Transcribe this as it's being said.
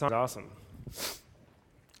Sounds awesome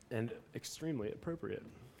and extremely appropriate.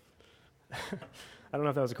 I don't know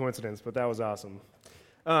if that was a coincidence, but that was awesome.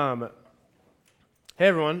 Hey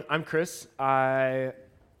everyone, I'm Chris. I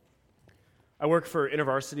work for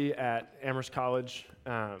InterVarsity at Amherst College,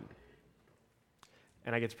 and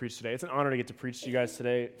I get to preach today. It's an honor to get to preach to you guys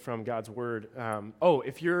today from God's Word.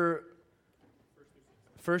 If you're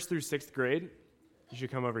first through sixth grade, you should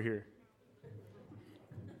come over here.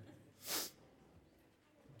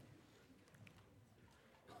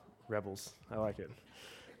 Rebels. I like it.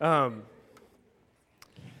 Like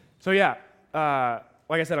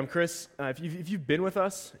I said, I'm Chris. If you've been with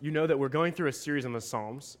us, you know that we're going through a series on the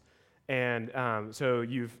Psalms, and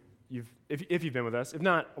if you've been with us, if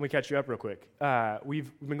not, let me catch you up real quick. We've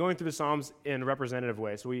been going through the Psalms in a representative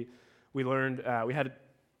way. So we learned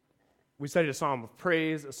we studied a psalm of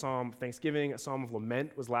praise, a psalm of thanksgiving, a psalm of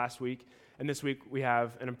lament was last week, and this week we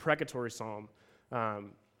have an imprecatory psalm,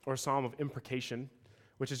 or a psalm of imprecation,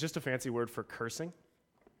 which is just a fancy word for cursing.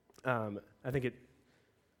 I think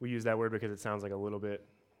we use that word because it sounds like a little bit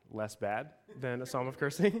less bad than a psalm of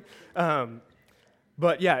cursing.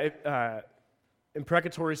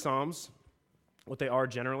 Imprecatory psalms, what they are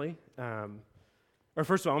generally,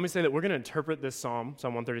 first of all, let me say that we're going to interpret this psalm,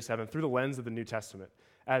 Psalm 137, through the lens of the New Testament.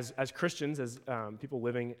 As Christians, as people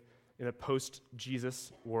living in a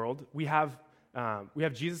post-Jesus world, we have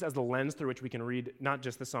Jesus as the lens through which we can read not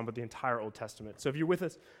just the Psalm, but the entire Old Testament. So if you're with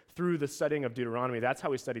us through the studying of Deuteronomy, that's how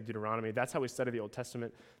we study Deuteronomy. That's how we study the Old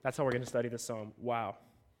Testament. That's how we're going to study the Psalm. Wow.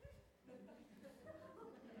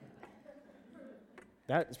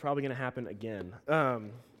 That is probably going to happen again.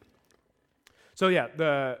 When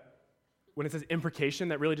it says imprecation,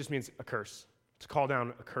 that really just means a curse. To call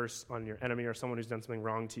down a curse on your enemy or someone who's done something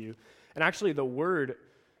wrong to you. And actually the word,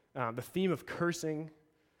 the theme of cursing,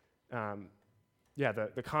 the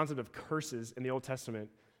concept of curses in the Old Testament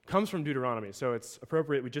comes from Deuteronomy. So it's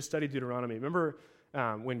appropriate. We just studied Deuteronomy. Remember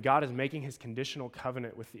when God is making his conditional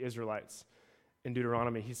covenant with the Israelites in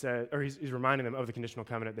Deuteronomy, he said, or he's reminding them of the conditional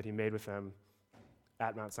covenant that he made with them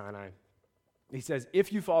at Mount Sinai. He says,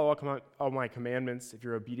 if you follow all my commandments, if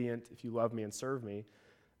you're obedient, if you love me and serve me,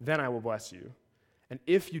 then I will bless you. And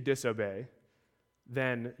if you disobey,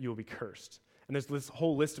 then you will be cursed. And there's this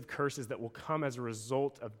whole list of curses that will come as a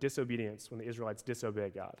result of disobedience when the Israelites disobey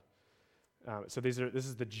God. This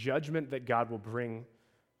is the judgment that God will bring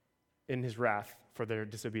in his wrath for their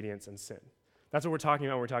disobedience and sin. That's what we're talking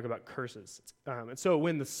about when we're talking about curses. And so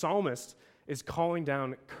when the psalmist is calling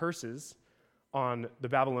down curses on the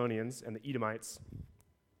Babylonians and the Edomites,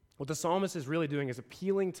 what the psalmist is really doing is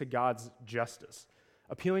appealing to God's justice,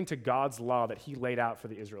 appealing to God's law that he laid out for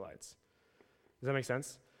the Israelites. Does that make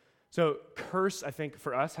sense? So curse, I think,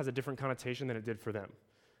 for us has a different connotation than it did for them.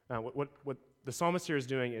 What the psalmist here is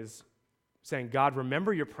doing is saying, God,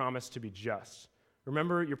 remember your promise to be just.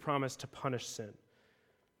 Remember your promise to punish sin.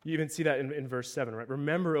 You even see that in verse 7, right?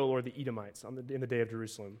 Remember, O Lord, the Edomites in the day of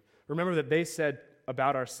Jerusalem. Remember that they said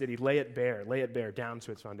about our city, lay it bare down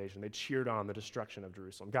to its foundation. They cheered on the destruction of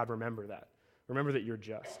Jerusalem. God, remember that. Remember that you're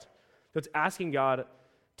just. So it's asking God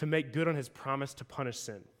to make good on his promise to punish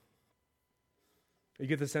sin. You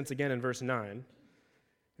get the sense again in verse 9,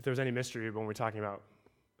 if there was any mystery when we're talking about,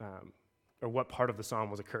 or what part of the psalm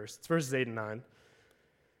was a curse. It's verses 8 and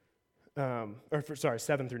 9.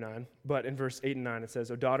 7 through 9. But in verse 8 and 9 it says,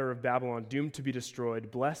 O daughter of Babylon, doomed to be destroyed,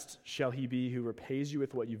 blessed shall he be who repays you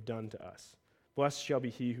with what you've done to us. Blessed shall be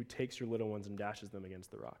he who takes your little ones and dashes them against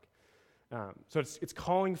the rock. So it's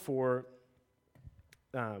calling for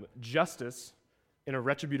justice in a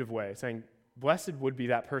retributive way, saying, blessed would be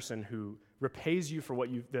that person who repays you for what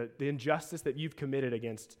the injustice that you've committed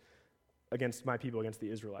against my people, against the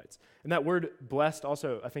Israelites. And that word blessed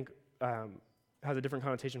also, I think, has a different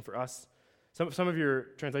connotation for us. Some of your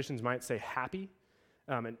translations might say happy,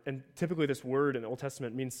 and typically this word in the Old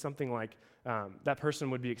Testament means something like that person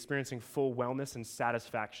would be experiencing full wellness and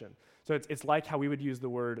satisfaction. So it's like how we would use the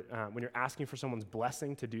word when you're asking for someone's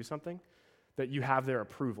blessing to do something, that you have their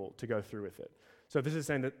approval to go through with it. So this is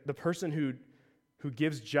saying that the person who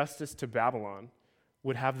gives justice to Babylon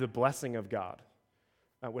would have the blessing of God,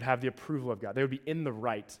 would have the approval of God. They would be in the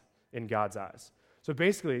right in God's eyes. So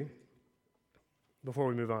basically, before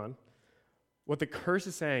we move on, what the curse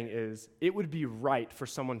is saying is it would be right for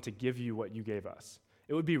someone to give you what you gave us.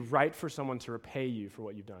 It would be right for someone to repay you for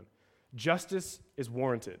what you've done. Justice is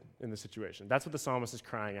warranted in this situation. That's what the psalmist is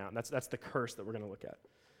crying out, and that's the curse that we're going to look at.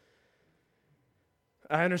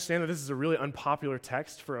 I understand that this is a really unpopular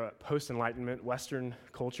text for a post-Enlightenment Western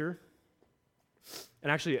culture.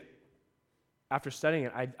 And actually, after studying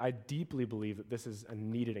it, I deeply believe that this is a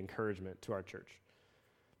needed encouragement to our church.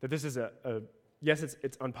 That this is a yes,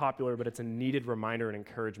 it's unpopular, but it's a needed reminder and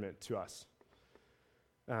encouragement to us.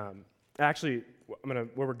 Actually, where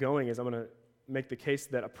we're going is I'm going to make the case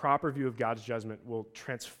that a proper view of God's judgment will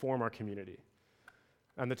transform our community.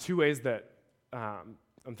 And the two ways that I'm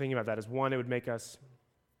thinking about that is, one, it would make us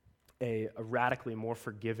a radically more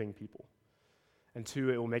forgiving people. And two,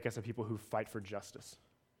 it will make us a people who fight for justice.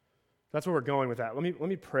 That's where we're going with that. Let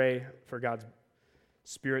me pray for God's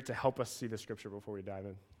Spirit to help us see the scripture before we dive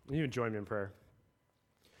in. And you can join me in prayer.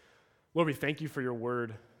 Lord, we thank you for your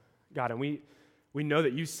word, God, and we know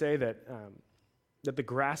that you say that the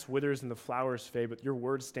grass withers and the flowers fade, but your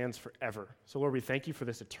word stands forever. So Lord, we thank you for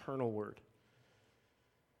this eternal word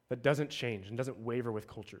that doesn't change and doesn't waver with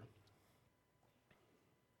culture.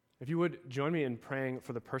 If you would join me in praying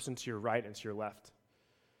for the person to your right and to your left.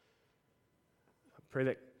 I pray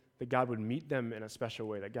that God would meet them in a special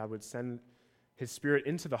way, that God would send his Spirit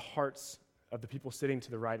into the hearts of the people sitting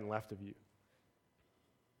to the right and left of you,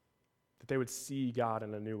 that they would see God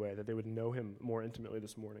in a new way, that they would know him more intimately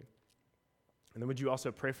this morning. And then would you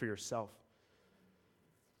also pray for yourself?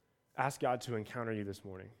 Ask God to encounter you this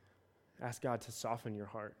morning. Ask God to soften your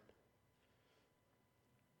heart.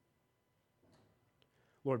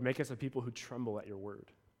 Lord, make us a people who tremble at your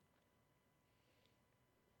word.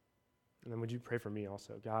 And then would you pray for me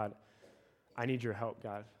also? God, I need your help,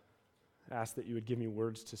 God. I ask that you would give me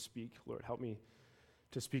words to speak. Lord, help me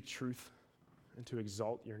to speak truth and to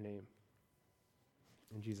exalt your name.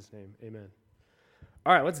 In Jesus' name, amen.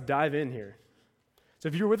 All right, let's dive in here. So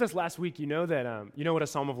if you were with us last week, you know that you know what a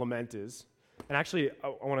psalm of lament is. And actually, I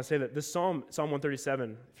want to say that this Psalm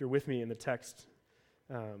 137, if you're with me in the text,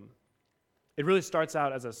 it really starts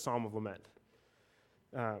out as a psalm of lament.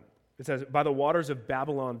 It says, "By the waters of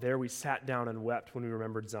Babylon there we sat down and wept when we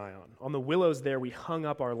remembered Zion. On the willows there we hung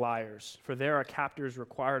up our lyres, for there our captors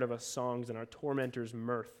required of us songs and our tormentors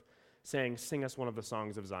mirth, saying, 'Sing us one of the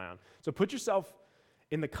songs of Zion.'" So put yourself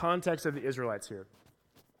in the context of the Israelites here.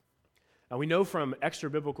 Now we know from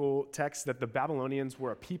extra-biblical texts that the Babylonians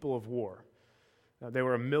were a people of war. They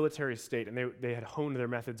were a military state, and they had honed their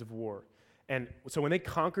methods of war. And so when they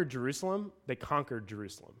conquered Jerusalem, they conquered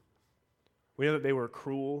Jerusalem. We know that they were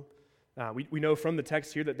cruel. We know from the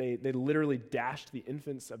text here that they literally dashed the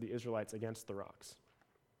infants of the Israelites against the rocks.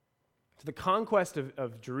 So the conquest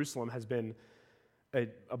of Jerusalem has been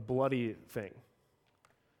a bloody thing.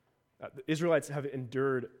 The Israelites have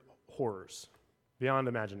endured horrors beyond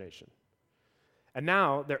imagination. And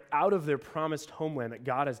now they're out of their promised homeland that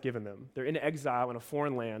God has given them. They're in exile in a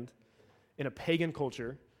foreign land, in a pagan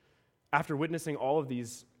culture, after witnessing all of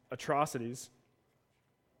these atrocities.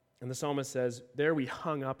 And the psalmist says, "There we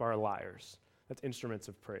hung up our lyres." That's instruments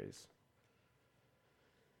of praise.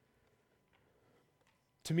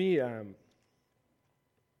 To me,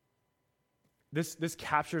 this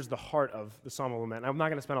captures the heart of the Psalm of Lament. I'm not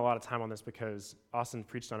going to spend a lot of time on this because Austin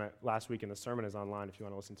preached on it last week, and the sermon is online if you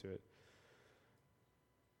want to listen to it.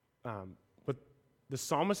 But the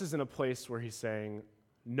psalmist is in a place where he's saying,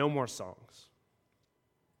 no more songs.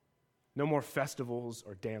 No more festivals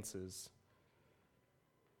or dances.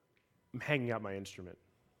 I'm hanging up my instrument.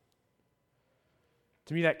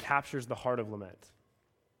 To me, that captures the heart of lament.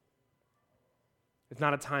 It's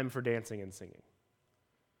not a time for dancing and singing.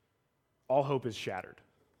 All hope is shattered.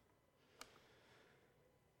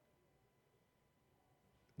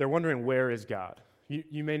 They're wondering, where is God?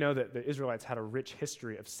 You may know that the Israelites had a rich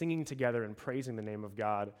history of singing together and praising the name of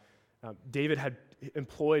God. David had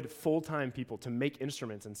employed full-time people to make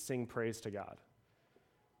instruments and sing praise to God.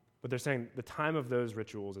 But they're saying the time of those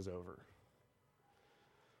rituals is over.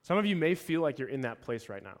 Some of you may feel like you're in that place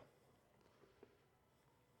right now,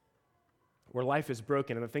 where life is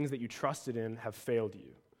broken and the things that you trusted in have failed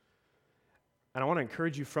you. And I want to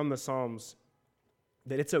encourage you from the Psalms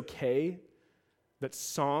that it's okay that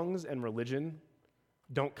songs and religion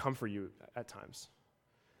don't come for you at times.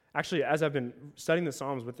 Actually, as I've been studying the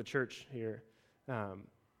Psalms with the church here,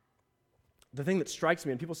 the thing that strikes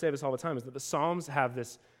me, and people say this all the time, is that the Psalms have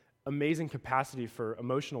this amazing capacity for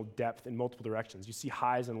emotional depth in multiple directions. You see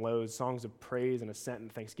highs and lows, songs of praise and ascent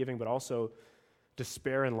and thanksgiving, but also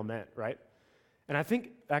despair and lament, right? And I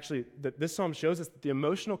think, actually, that this psalm shows us that the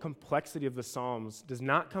emotional complexity of the Psalms does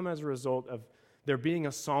not come as a result of there being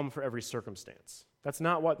a psalm for every circumstance. That's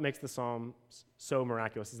not what makes the Psalms so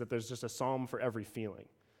miraculous, is that there's just a psalm for every feeling.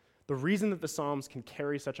 The reason that the Psalms can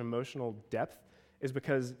carry such emotional depth is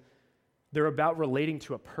because they're about relating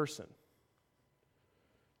to a person.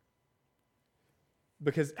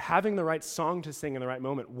 Because having the right song to sing in the right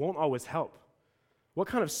moment won't always help. What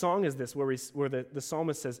kind of song is this where the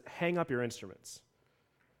psalmist says, hang up your instruments,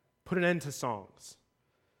 put an end to songs?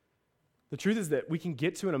 The truth is that we can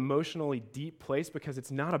get to an emotionally deep place because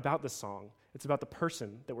it's not about the song. It's about the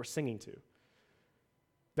person that we're singing to.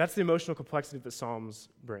 That's the emotional complexity that the Psalms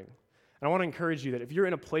bring. And I want to encourage you that if you're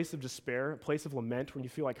in a place of despair, a place of lament, when you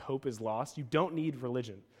feel like hope is lost, you don't need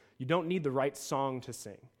religion. You don't need the right song to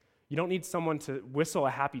sing. You don't need someone to whistle a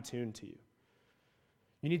happy tune to you.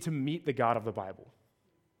 You need to meet the God of the Bible.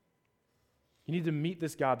 You need to meet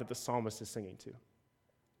this God that the psalmist is singing to.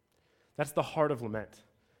 That's the heart of lament.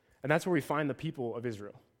 And that's where we find the people of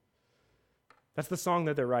Israel. That's the song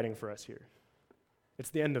that they're writing for us here.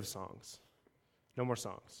 It's the end of songs. No more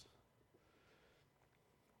songs.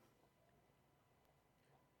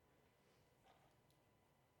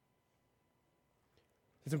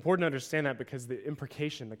 It's important to understand that because the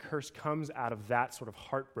imprecation, the curse, comes out of that sort of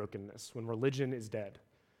heartbrokenness when religion is dead.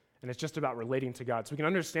 And it's just about relating to God. So we can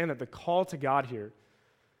understand that the call to God here,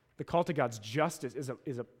 the call to God's justice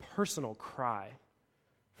is a personal cry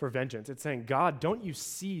for vengeance. It's saying, God, don't you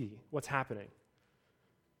see what's happening?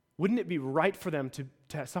 Wouldn't it be right for them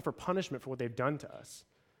to suffer punishment for what they've done to us?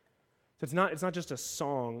 So it's not just a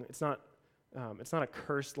song. It's not a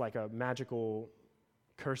curse like a magical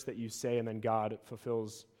curse that you say and then God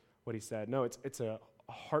fulfills what he said. No, it's a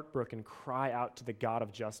heartbroken cry out to the God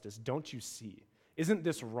of justice. Don't you see? Isn't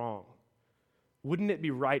this wrong? Wouldn't it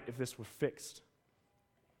be right if this were fixed?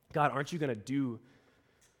 God, aren't you going to do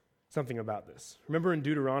something about this? Remember in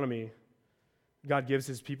Deuteronomy, God gives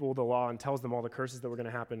his people the law and tells them all the curses that were going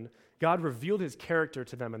to happen. God revealed his character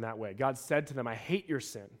to them in that way. God said to them, I hate your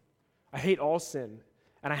sin. I hate all sin,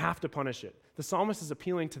 and I have to punish it. The psalmist is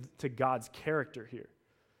appealing to God's character here,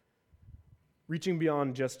 reaching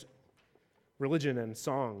beyond just religion and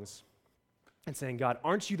songs and saying, God,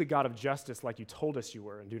 aren't you the God of justice like you told us you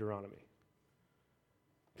were in Deuteronomy?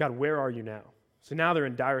 God, where are you now? So now they're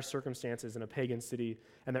in dire circumstances in a pagan city,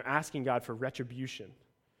 and they're asking God for retribution,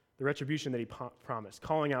 the retribution that he promised,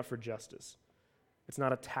 calling out for justice. It's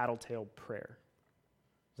not a tattletale prayer.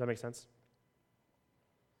 Does that make sense?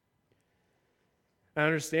 I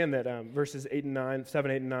understand that verses 7,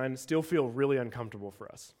 8, and 9 still feel really uncomfortable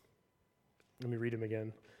for us. Let me read them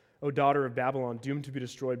again. O daughter of Babylon, doomed to be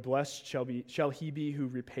destroyed, blessed shall he be who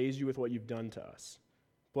repays you with what you've done to us.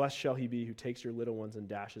 Blessed shall he be who takes your little ones and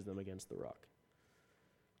dashes them against the rock.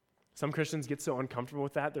 Some Christians get so uncomfortable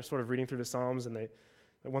with that. They're sort of reading through the Psalms and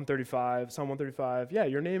Psalm 135, yeah,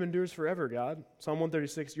 your name endures forever, God. Psalm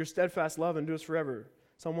 136, your steadfast love endures forever.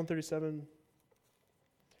 Psalm 137,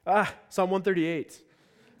 Psalm 138,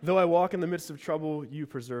 though I walk in the midst of trouble, you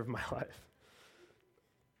preserve my life.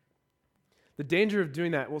 The danger of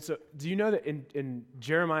doing that, well, so do you know that in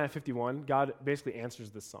Jeremiah 51, God basically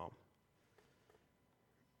answers this psalm?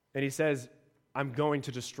 And he says, I'm going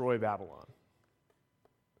to destroy Babylon.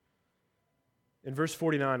 In verse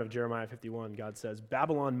 49 of Jeremiah 51, God says,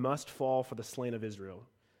 Babylon must fall for the slain of Israel,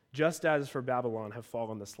 just as for Babylon have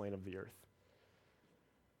fallen the slain of the earth.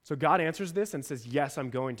 So God answers this and says, yes, I'm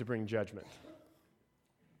going to bring judgment.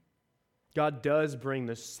 God does bring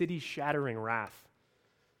the city-shattering wrath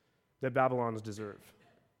that Babylons deserve.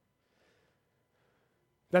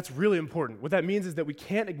 That's really important. What that means is that we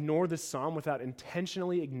can't ignore this psalm without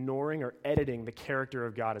intentionally ignoring or editing the character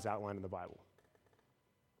of God as outlined in the Bible.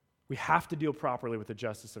 We have to deal properly with the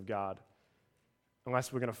justice of God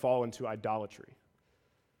unless we're going to fall into idolatry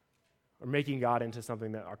or making God into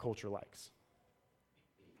something that our culture likes.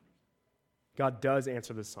 God does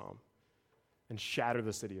answer this psalm and shatter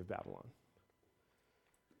the city of Babylon.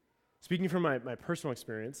 Speaking from my personal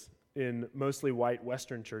experience, in mostly white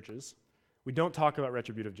Western churches, we don't talk about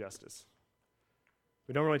retributive justice.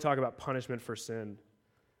 We don't really talk about punishment for sin.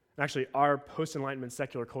 Actually, our post-Enlightenment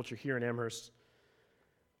secular culture here in Amherst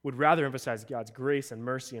would rather emphasize God's grace and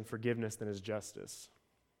mercy and forgiveness than his justice.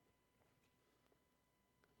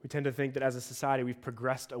 We tend to think that as a society, we've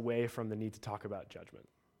progressed away from the need to talk about judgment.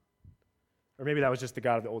 Or maybe that was just the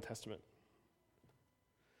God of the Old Testament.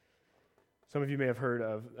 Some of you may have heard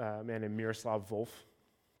of a man named Miroslav Volf.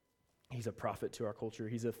 He's a prophet to our culture.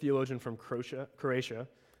 He's a theologian from Croatia,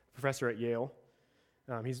 professor at Yale.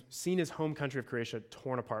 He's seen his home country of Croatia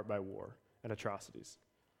torn apart by war and atrocities.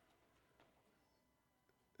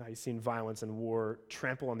 He's seen violence and war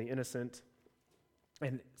trample on the innocent.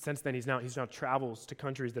 And since then, he's now travels to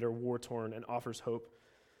countries that are war-torn and offers hope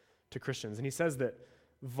to Christians. And he says that,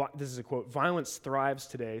 this is a quote, violence thrives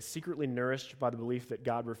today, secretly nourished by the belief that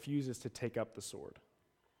God refuses to take up the sword.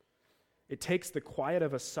 It takes the quiet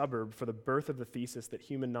of a suburb for the birth of the thesis that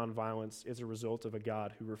human nonviolence is a result of a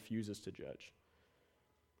God who refuses to judge.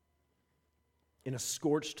 In a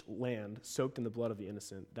scorched land, soaked in the blood of the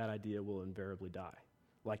innocent, that idea will invariably die,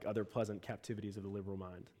 like other pleasant captivities of the liberal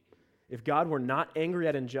mind. If God were not angry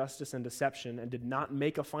at injustice and deception and did not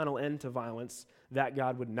make a final end to violence, that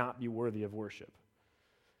God would not be worthy of worship.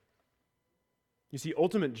 You see,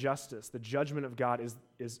 ultimate justice, the judgment of God,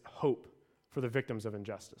 is hope for the victims of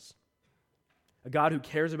injustice. A God who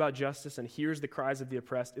cares about justice and hears the cries of the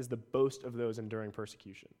oppressed is the boast of those enduring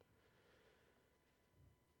persecution.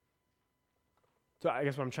 So I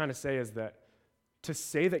guess what I'm trying to say is that to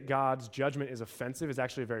say that God's judgment is offensive is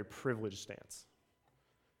actually a very privileged stance.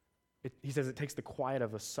 He says it takes the quiet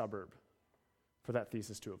of a suburb for that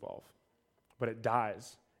thesis to evolve. But it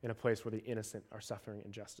dies in a place where the innocent are suffering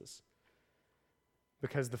injustice.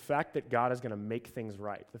 Because the fact that God is going to make things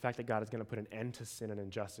right, the fact that God is going to put an end to sin and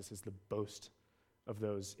injustice is the boast of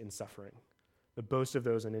those in suffering. The boast of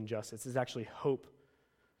those in injustice is actually hope.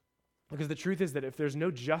 Because the truth is that if there's no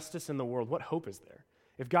justice in the world, what hope is there?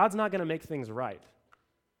 If God's not going to make things right,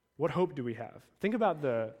 what hope do we have? Think about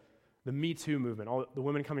the Me Too movement, all the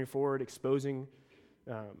women coming forward, exposing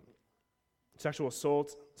sexual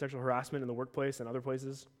assault, sexual harassment in the workplace and other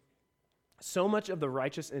places. So much of the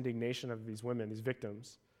righteous indignation of these women, these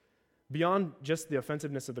victims, beyond just the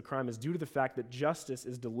offensiveness of the crime, is due to the fact that justice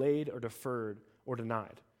is delayed or deferred or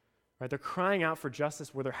denied. Right? They're crying out for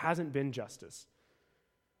justice where there hasn't been justice.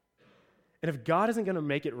 And if God isn't going to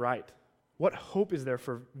make it right, what hope is there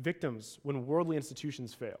for victims when worldly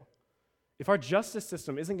institutions fail? If our justice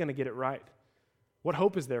system isn't going to get it right, what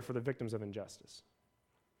hope is there for the victims of injustice?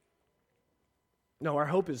 No, our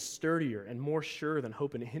hope is sturdier and more sure than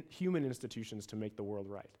hope in human institutions to make the world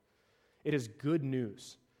right. It is good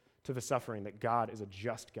news to the suffering that God is a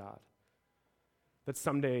just God, that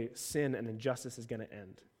someday sin and injustice is going to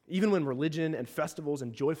end. Even when religion and festivals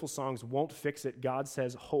and joyful songs won't fix it, God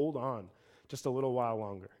says, hold on just a little while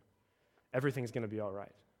longer. Everything's going to be all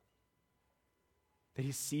right. That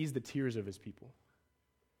he sees the tears of his people,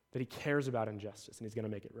 that he cares about injustice, and he's going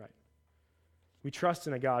to make it right. We trust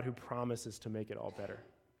in a God who promises to make it all better,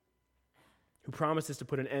 who promises to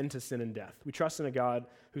put an end to sin and death. We trust in a God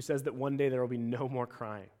who says that one day there will be no more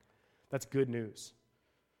crying. That's good news.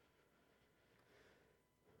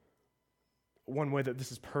 One way that this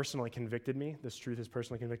has personally convicted me, this truth has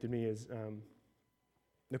personally convicted me, is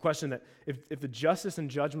the question that if the justice and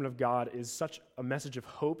judgment of God is such a message of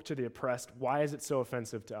hope to the oppressed, why is it so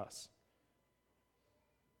offensive to us?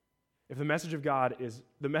 If the message of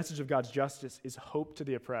God's justice is hope to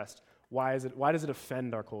the oppressed, why does it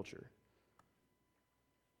offend our culture?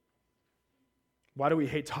 Why do we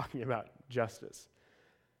hate talking about justice?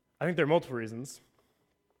 I think there are multiple reasons.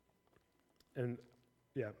 And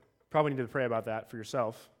probably need to pray about that for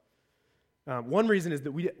yourself. One reason is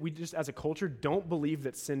that we just as a culture don't believe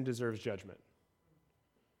that sin deserves judgment.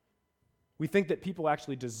 We think that people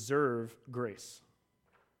actually deserve grace,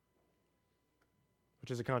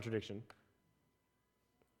 which is a contradiction.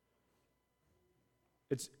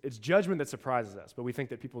 It's judgment that surprises us, but we think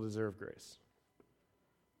that people deserve grace.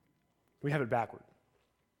 We have it backward.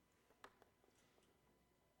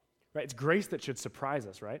 Right? It's grace that should surprise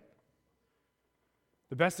us, right?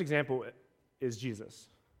 The best example is Jesus.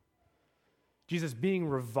 Jesus being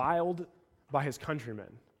reviled by his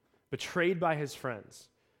countrymen, betrayed by his friends,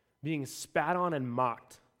 being spat on and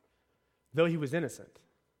mocked, though he was innocent.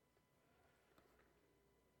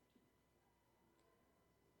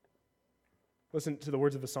 Listen to the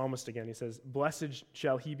words of the psalmist again. He says, "Blessed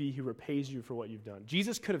shall he be who repays you for what you've done."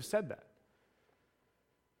 Jesus could have said that.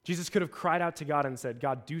 Jesus could have cried out to God and said,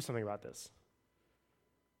 "God, do something about this."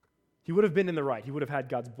 He would have been in the right. He would have had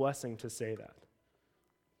God's blessing to say that.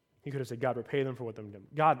 He could have said, "God, repay them for what they've done.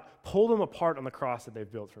 God, pull them apart on the cross that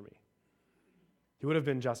they've built for me." He would have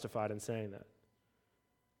been justified in saying that.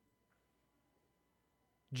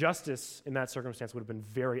 Justice in that circumstance would have been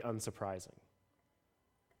very unsurprising.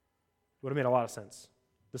 It would have made a lot of sense.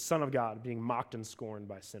 The Son of God being mocked and scorned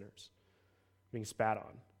by sinners, being spat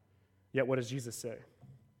on. Yet what does Jesus say?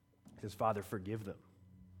 He says, "Father, forgive them."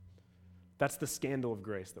 That's the scandal of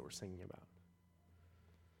grace that we're singing about.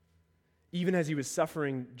 Even as he was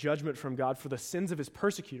suffering judgment from God for the sins of his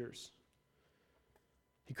persecutors,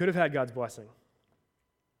 he could have had God's blessing.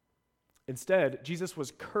 Instead, Jesus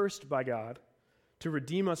was cursed by God to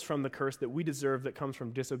redeem us from the curse that we deserve that comes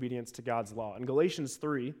from disobedience to God's law. In Galatians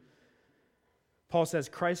 3, Paul says,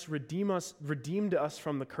 Christ redeemed us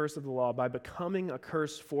from the curse of the law by becoming a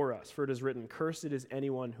curse for us. For it is written, "Cursed is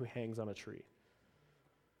anyone who hangs on a tree."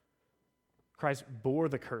 Christ bore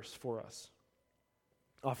the curse for us,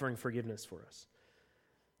 offering forgiveness for us.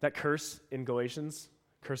 That curse in Galatians,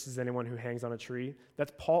 "Cursed is anyone who hangs on a tree,"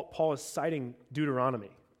 that's Paul is citing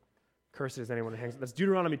Deuteronomy. "Cursed is anyone who hangs." That's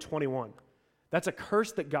Deuteronomy 21. That's a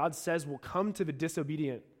curse that God says will come to the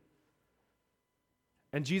disobedient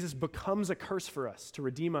And Jesus becomes a curse for us to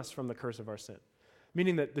redeem us from the curse of our sin.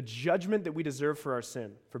 Meaning that the judgment that we deserve for our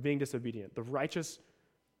sin, for being disobedient, the righteous,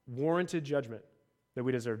 warranted judgment that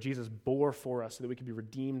we deserve, Jesus bore for us so that we could be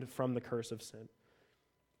redeemed from the curse of sin.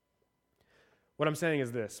 What I'm saying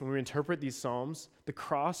is this: when we interpret these Psalms, the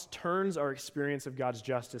cross turns our experience of God's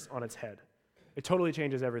justice on its head. It totally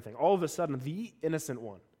changes everything. All of a sudden, the innocent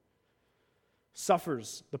one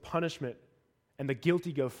suffers the punishment and the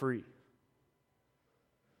guilty go free.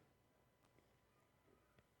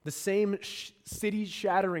 The same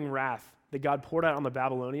city-shattering wrath that God poured out on the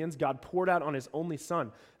Babylonians, God poured out on his only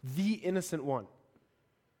son, the innocent one,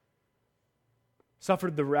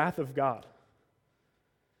 suffered the wrath of God.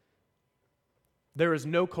 There is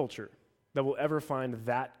no culture that will ever find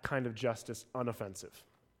that kind of justice unoffensive.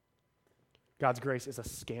 God's grace is a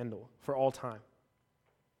scandal for all time.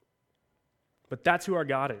 But that's who our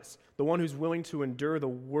God is, the one who's willing to endure the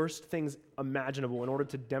worst things imaginable in order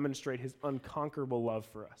to demonstrate his unconquerable love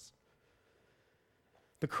for us.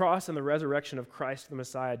 The cross and the resurrection of Christ the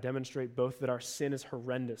Messiah demonstrate both that our sin is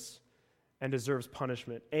horrendous and deserves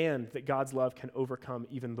punishment, and that God's love can overcome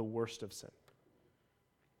even the worst of sin.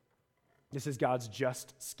 This is God's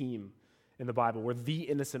just scheme in the Bible, where the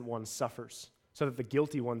innocent one suffers so that the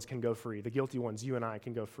guilty ones can go free. The guilty ones, you and I,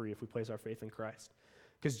 can go free if we place our faith in Christ.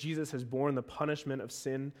 Because Jesus has borne the punishment of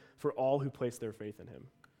sin for all who place their faith in him.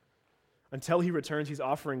 Until he returns, he's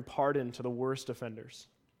offering pardon to the worst offenders.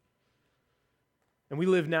 And we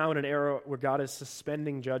live now in an era where God is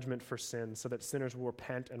suspending judgment for sin so that sinners will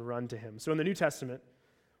repent and run to him. So in the New Testament,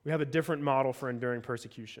 we have a different model for enduring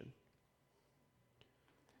persecution,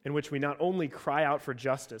 in which we not only cry out for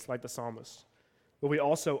justice like the psalmist, but we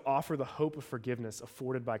also offer the hope of forgiveness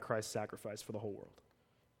afforded by Christ's sacrifice for the whole world.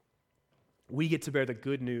 We get to bear the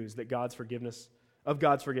good news that God's forgiveness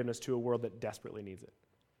to a world that desperately needs it.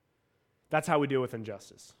 That's how we deal with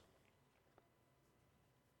injustice.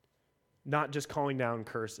 Not just calling down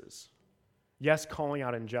curses. Yes, calling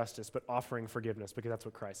out injustice, but offering forgiveness, because that's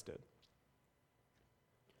what Christ did.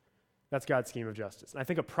 That's God's scheme of justice. And I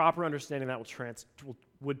think a proper understanding of that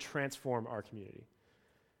would transform our community.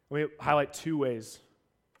 Let me highlight 2 ways,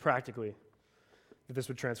 practically, that this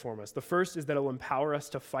would transform us. The first is that it will empower us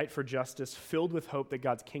to fight for justice, filled with hope that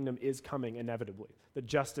God's kingdom is coming inevitably, that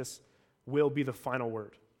justice will be the final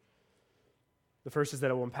word. The first is that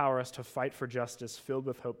it will empower us to fight for justice, filled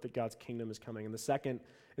with hope that God's kingdom is coming. And the second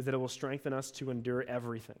is that it will strengthen us to endure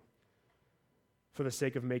everything for the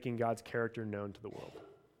sake of making God's character known to the world.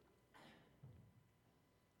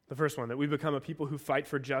 The first one, that we become a people who fight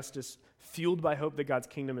for justice, fueled by hope that God's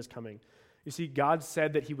kingdom is coming. You see, God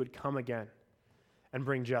said that he would come again and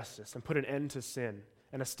bring justice and put an end to sin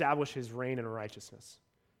and establish his reign in righteousness.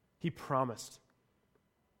 He promised.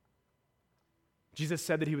 Jesus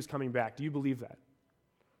said that he was coming back. Do you believe that?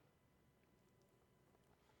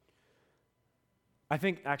 I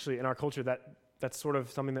think actually in our culture that's sort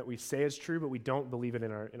of something that we say is true, but we don't believe it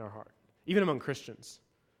in our heart. Even among Christians,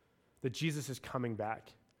 that Jesus is coming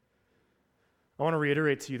back. I want to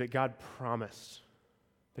reiterate to you that God promised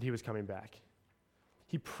that he was coming back.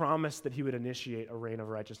 He promised that he would initiate a reign of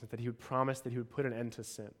righteousness, that he would promise that he would put an end to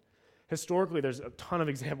sin. Historically, there's a ton of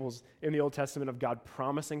examples in the Old Testament of God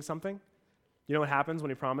promising something. You know what happens when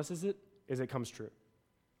he promises it? Is it comes true.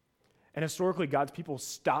 And historically, God's people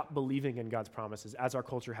stop believing in God's promises, as our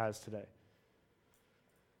culture has today.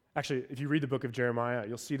 Actually, if you read the book of Jeremiah,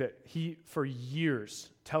 you'll see that he, for years,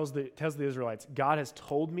 tells the Israelites, God has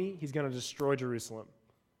told me he's going to destroy Jerusalem.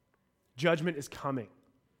 Judgment is coming.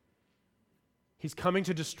 He's coming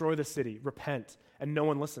to destroy the city. Repent. And no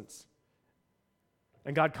one listens.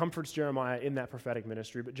 And God comforts Jeremiah in that prophetic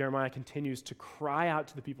ministry, but Jeremiah continues to cry out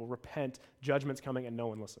to the people, repent, judgment's coming, and no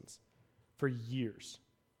one listens. For years.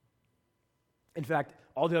 In fact,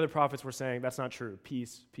 all the other prophets were saying, that's not true.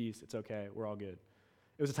 Peace, peace, it's okay, we're all good.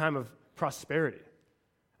 It was a time of prosperity,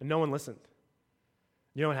 and no one listened.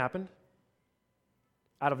 You know what happened?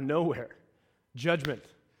 Out of nowhere, judgment.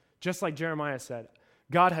 Just like Jeremiah said,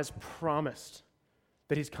 God has promised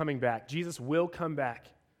that he's coming back. Jesus will come back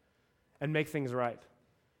and make things right.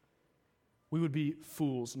 We would be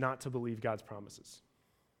fools not to believe God's promises.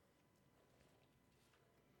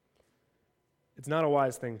 It's not a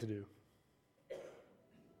wise thing to do.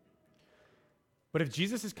 But if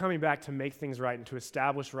Jesus is coming back to make things right and to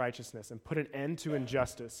establish righteousness and put an end to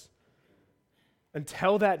injustice,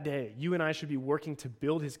 until that day, you and I should be working to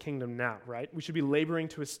build his kingdom now, right? We should be laboring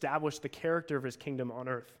to establish the character of his kingdom on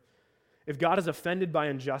earth. If God is offended by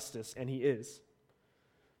injustice, and he is,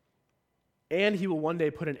 and he will one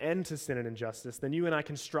day put an end to sin and injustice, then you and I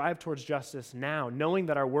can strive towards justice now, knowing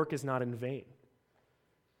that our work is not in vain.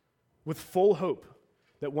 With full hope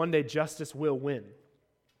that one day justice will win.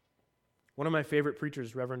 One of my favorite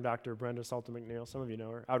preachers, Reverend Dr. Brenda Salter McNeil, some of you know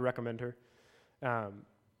her, I would recommend her,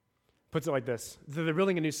 puts it like this. They're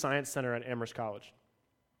building a new science center at Amherst College.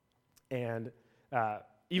 And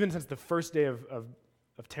even since the first day of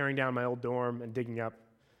tearing down my old dorm and digging up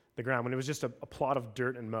the ground, when it was just a plot of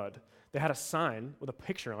dirt and mud, they had a sign with a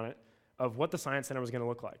picture on it of what the science center was going to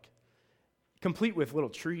look like, complete with little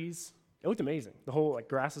trees. It looked amazing. The whole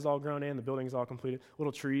grass is all grown in, the building's all completed,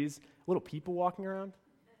 little trees, little people walking around.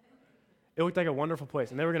 It looked like a wonderful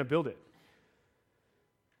place, and they were going to build it.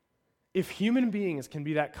 If human beings can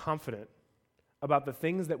be that confident about the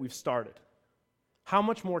things that we've started, how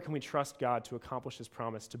much more can we trust God to accomplish his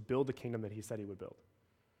promise to build the kingdom that he said he would build?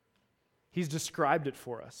 He's described it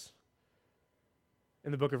for us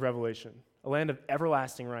in the book of Revelation, a land of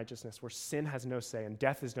everlasting righteousness where sin has no say and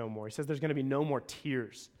death is no more. He says there's going to be no more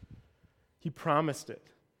tears. He promised it.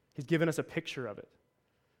 He's given us a picture of it.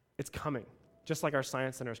 It's coming, just like our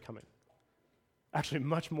science center is coming. Actually,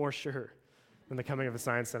 much more sure than the coming of the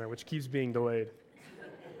science center, which keeps being delayed.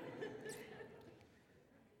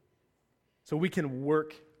 So we can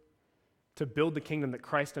work to build the kingdom that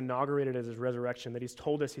Christ inaugurated as his resurrection, that he's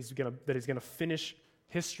told us that he's going to finish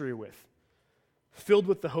history with. Filled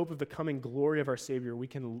with the hope of the coming glory of our Savior, we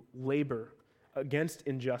can labor against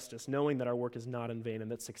injustice, knowing that our work is not in vain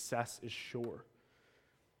and that success is sure.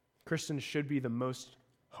 Christians should be the most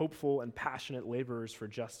hopeful and passionate laborers for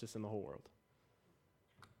justice in the whole world,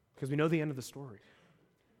 because we know the end of the story.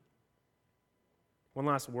 One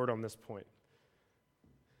last word on this point.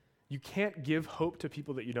 You can't give hope to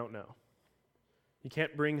people that you don't know. You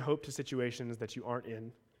can't bring hope to situations that you aren't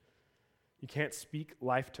in. You can't speak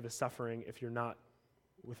life to the suffering if you're not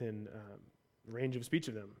within range of speech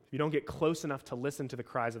of them, if you don't get close enough to listen to the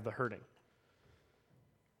cries of the hurting.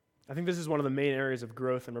 I think this is one of the main areas of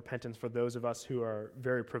growth and repentance for those of us who are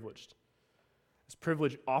very privileged. This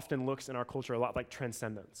privilege often looks in our culture a lot like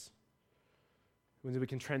transcendence. When we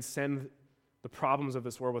can transcend the problems of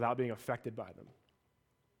this world without being affected by them.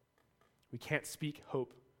 We can't speak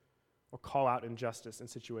hope or call out injustice in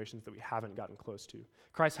situations that we haven't gotten close to.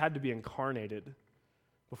 Christ had to be incarnated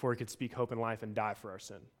before he could speak hope and life and die for our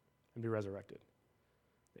sin and be resurrected.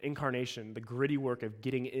 The incarnation, the gritty work of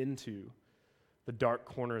getting into the dark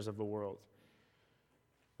corners of the world,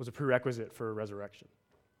 was a prerequisite for resurrection,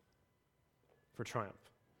 for triumph.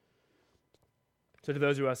 So to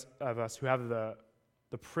those of us who have the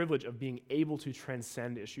privilege of being able to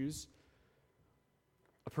transcend issues,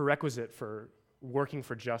 a prerequisite for working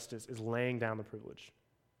for justice is laying down the privilege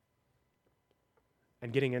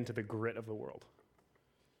and getting into the grit of the world.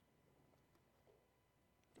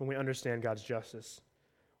 When we understand God's justice,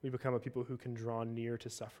 we become a people who can draw near to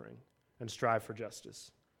suffering and strive for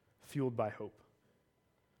justice, fueled by hope.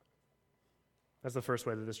 That's the first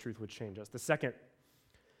way that this truth would change us. The second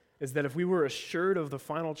is that if we were assured of the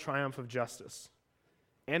final triumph of justice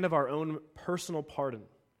and of our own personal pardon,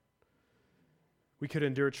 we could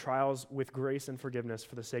endure trials with grace and forgiveness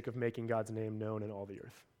for the sake of making God's name known in all the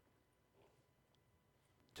earth.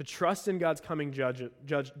 To trust in God's coming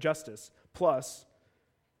justice, plus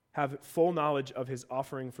have full knowledge of his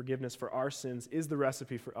offering forgiveness for our sins, is the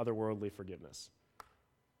recipe for otherworldly forgiveness.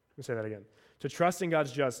 Let me say that again. To trust in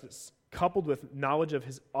God's justice, coupled with knowledge of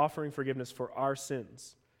his offering forgiveness for our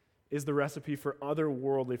sins, is the recipe for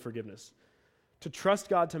otherworldly forgiveness. To trust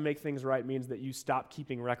God to make things right means that you stop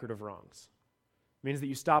keeping record of wrongs. It means that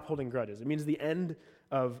you stop holding grudges. It means the end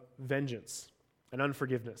of vengeance and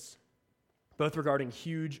unforgiveness, both regarding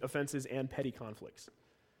huge offenses and petty conflicts.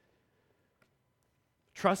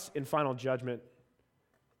 Trust in final judgment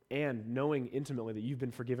and knowing intimately that you've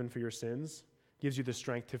been forgiven for your sins gives you the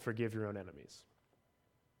strength to forgive your own enemies.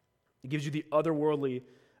 It gives you the otherworldly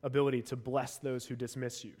ability to bless those who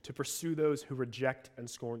dismiss you, to pursue those who reject and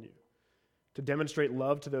scorn you, to demonstrate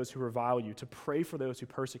love to those who revile you, to pray for those who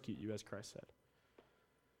persecute you, as Christ said.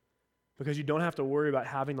 Because you don't have to worry about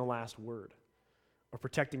having the last word or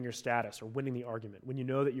protecting your status or winning the argument when you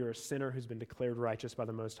know that you're a sinner who's been declared righteous by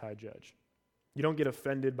the Most High Judge. You don't get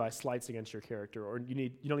offended by slights against your character, or you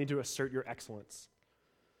don't need to assert your excellence.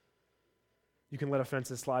 You can let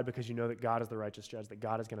offenses slide because you know that God is the righteous judge, that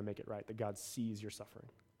God is going to make it right, that God sees your suffering.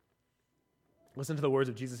 Listen to the words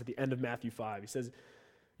of Jesus at the end of Matthew 5. He says,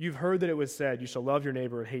 "You've heard that it was said, you shall love your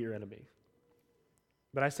neighbor and hate your enemy.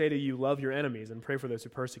 But I say to you, love your enemies and pray for those who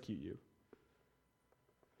persecute you."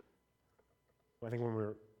 Well, I think when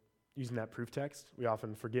we're using that proof text, we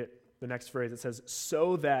often forget the next phrase. It says,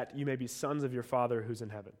 "so that you may be sons of your Father who's in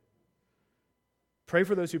heaven." Pray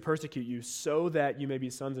for those who persecute you, so that you may be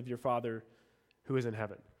sons of your Father who is in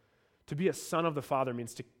heaven. To be a son of the Father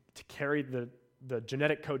means to carry the the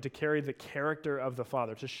genetic code to carry the character of the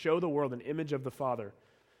Father, to show the world an image of the Father,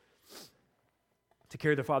 to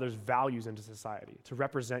carry the Father's values into society, to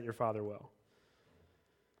represent your Father well.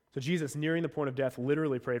 So Jesus, nearing the point of death,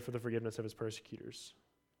 literally prayed for the forgiveness of his persecutors,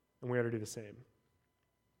 and we are to do the same.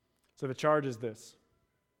 So the charge is this: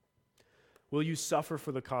 will you suffer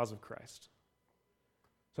for the cause of Christ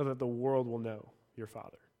so that the world will know your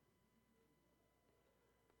Father?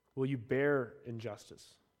 Will you bear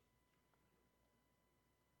injustice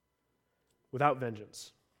without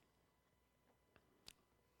vengeance,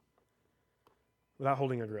 without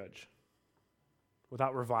holding a grudge,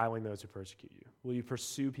 without reviling those who persecute you? Will you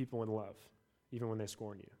pursue people in love, even when they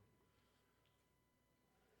scorn you?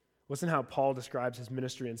 Listen how Paul describes his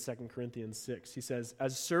ministry in 2 Corinthians 6. He says,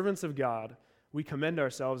 as servants of God, we commend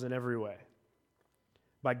ourselves in every way,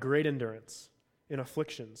 by great endurance, in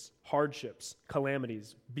afflictions, hardships,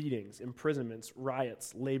 calamities, beatings, imprisonments,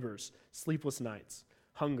 riots, labors, sleepless nights,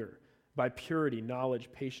 hunger, by purity, knowledge,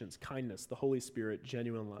 patience, kindness, the Holy Spirit,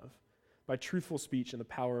 genuine love, by truthful speech and the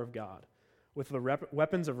power of God, with the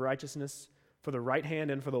weapons of righteousness for the right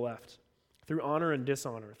hand and for the left, through honor and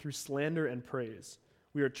dishonor, through slander and praise.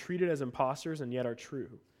 We are treated as impostors and yet are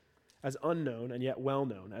true, as unknown and yet well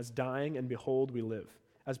known, as dying and behold we live,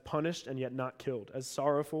 as punished and yet not killed, as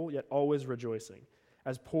sorrowful yet always rejoicing,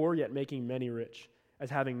 as poor yet making many rich,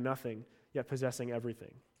 as having nothing yet possessing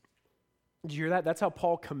everything. Did you hear that? That's how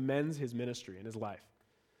Paul commends his ministry and his life.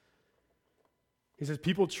 He says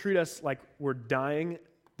people treat us like we're dying.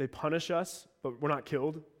 They punish us, but we're not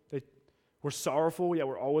killed. We're sorrowful, yet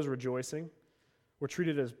we're always rejoicing. We're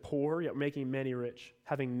treated as poor, yet making many rich,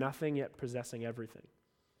 having nothing, yet possessing everything.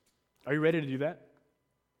 Are you ready to do that?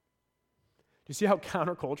 Do you see how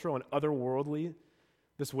countercultural and otherworldly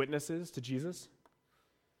this witness is to Jesus?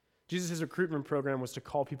 Jesus' recruitment program was to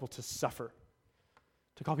call people to suffer,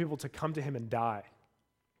 to call people to come to him and die.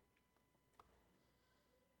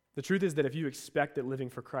 The truth is that if you expect that living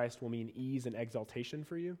for Christ will mean ease and exaltation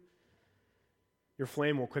for you, your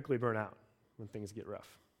flame will quickly burn out when things get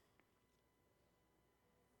rough.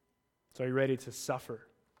 So are you ready to suffer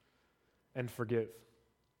and forgive?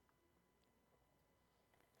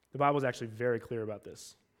 The Bible is actually very clear about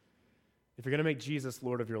this. If you're going to make Jesus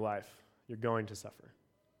Lord of your life, you're going to suffer.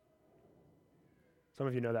 Some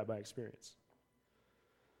of you know that by experience.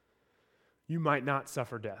 You might not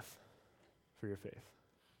suffer death for your faith,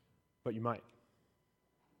 but you might.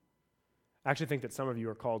 I actually think that some of you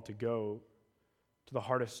are called to go to the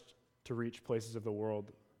hardest to reach places of the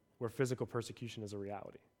world where physical persecution is a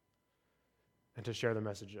reality, and to share the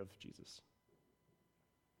message of Jesus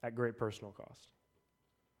at great personal cost.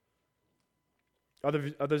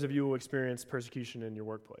 Others of you will experience persecution in your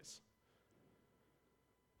workplace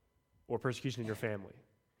or persecution in your family,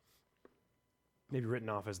 maybe written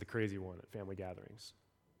off as the crazy one at family gatherings,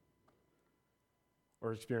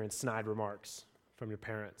 or experience snide remarks from your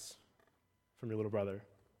parents, from your little brother.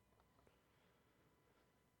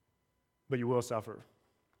 But you will suffer.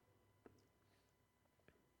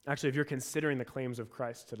 Actually, if you're considering the claims of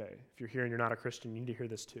Christ today, if you're here and you're not a Christian, you need to hear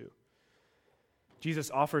this too. Jesus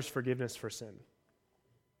offers forgiveness for sin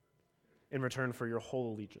in return for your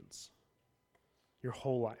whole allegiance, your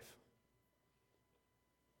whole life.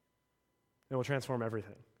 It will transform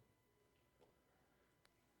everything.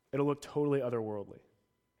 It'll look totally otherworldly.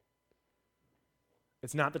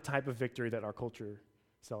 It's not the type of victory that our culture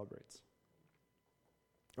celebrates.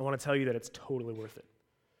 I want to tell you that it's totally worth it.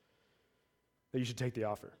 That you should take the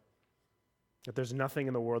offer. That there's nothing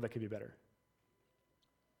in the world that could be better.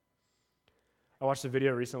 I watched a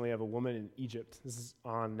video recently of a woman in Egypt. This is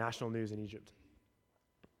on national news in Egypt.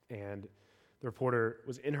 And the reporter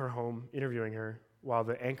was in her home interviewing her while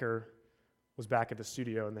the anchor was back at the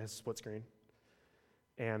studio in the split screen.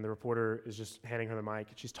 And the reporter is just handing her the mic.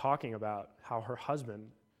 And she's talking about how her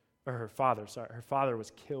father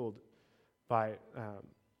was killed by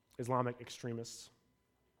Islamic extremists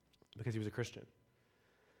because he was a Christian.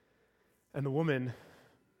 And the woman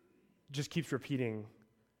just keeps repeating,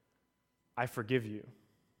 I forgive you.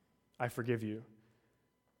 I forgive you.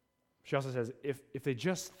 She also says, if they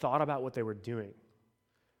just thought about what they were doing,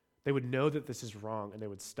 they would know that this is wrong and they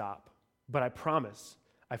would stop. But I promise,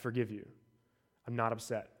 I forgive you. I'm not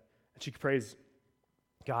upset. And she prays,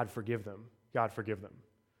 God forgive them. God forgive them.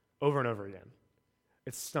 Over and over again.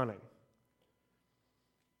 It's stunning.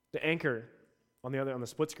 The anchor on the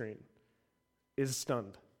split screen is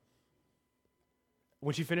stunned.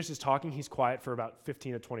 When she finishes talking, he's quiet for about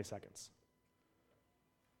 15 to 20 seconds.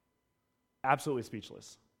 Absolutely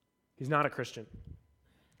speechless. He's not a Christian.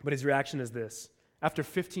 But his reaction is this. After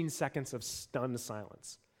 15 seconds of stunned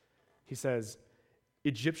silence, he says,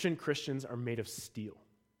 Egyptian Christians are made of steel.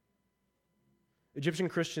 Egyptian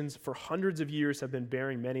Christians for hundreds of years have been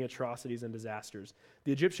bearing many atrocities and disasters.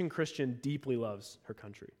 The Egyptian Christian deeply loves her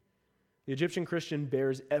country. The Egyptian Christian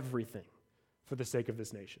bears everything for the sake of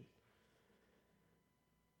this nation.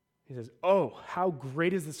 He says, oh, how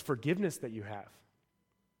great is this forgiveness that you have?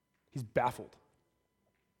 He's baffled.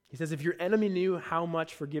 He says, if your enemy knew how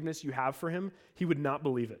much forgiveness you have for him, he would not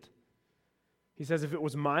believe it. He says, if it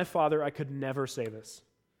was my father, I could never say this.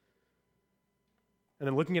 And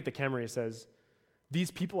then looking at the camera, he says, these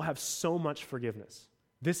people have so much forgiveness.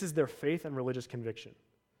 This is their faith and religious conviction.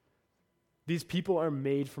 These people are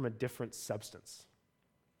made from a different substance.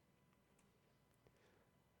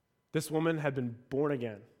 This woman had been born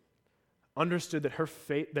again, understood that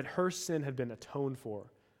her sin had been atoned for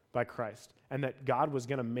by Christ, and that God was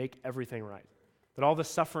going to make everything right, that all the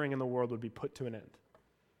suffering in the world would be put to an end.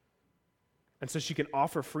 And so she can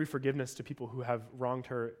offer free forgiveness to people who have wronged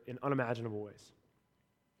her in unimaginable ways.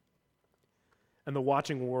 And the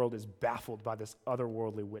watching world is baffled by this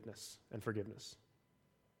otherworldly witness and forgiveness.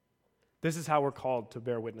 This is how we're called to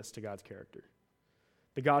bear witness to God's character.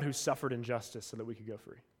 The God who suffered injustice so that we could go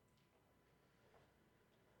free.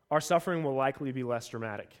 Our suffering will likely be less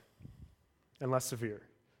dramatic and less severe,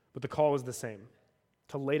 but the call is the same,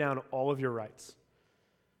 to lay down all of your rights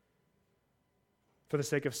for the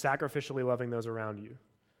sake of sacrificially loving those around you,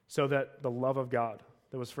 so that the love of God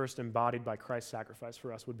that was first embodied by Christ's sacrifice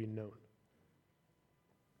for us would be known.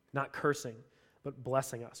 Not cursing, but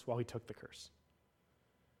blessing us while he took the curse.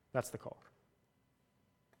 That's the call.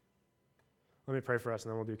 Let me pray for us,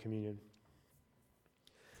 and then we'll do communion.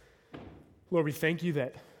 Lord, we thank you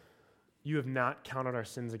that you have not counted our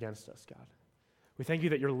sins against us, God. We thank you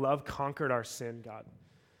that your love conquered our sin, God.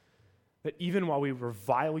 That even while we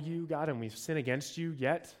revile you, God, and we sin against you,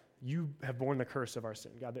 yet you have borne the curse of our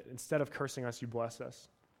sin, God, that instead of cursing us, you bless us.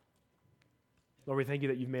 Lord, we thank you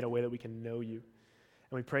that you've made a way that we can know you.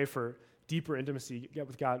 And we pray for deeper intimacy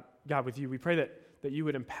with God, with you. We pray that you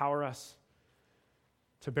would empower us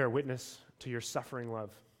to bear witness to your suffering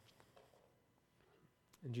love.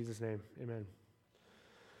 In Jesus' name, amen.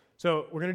 So we're going to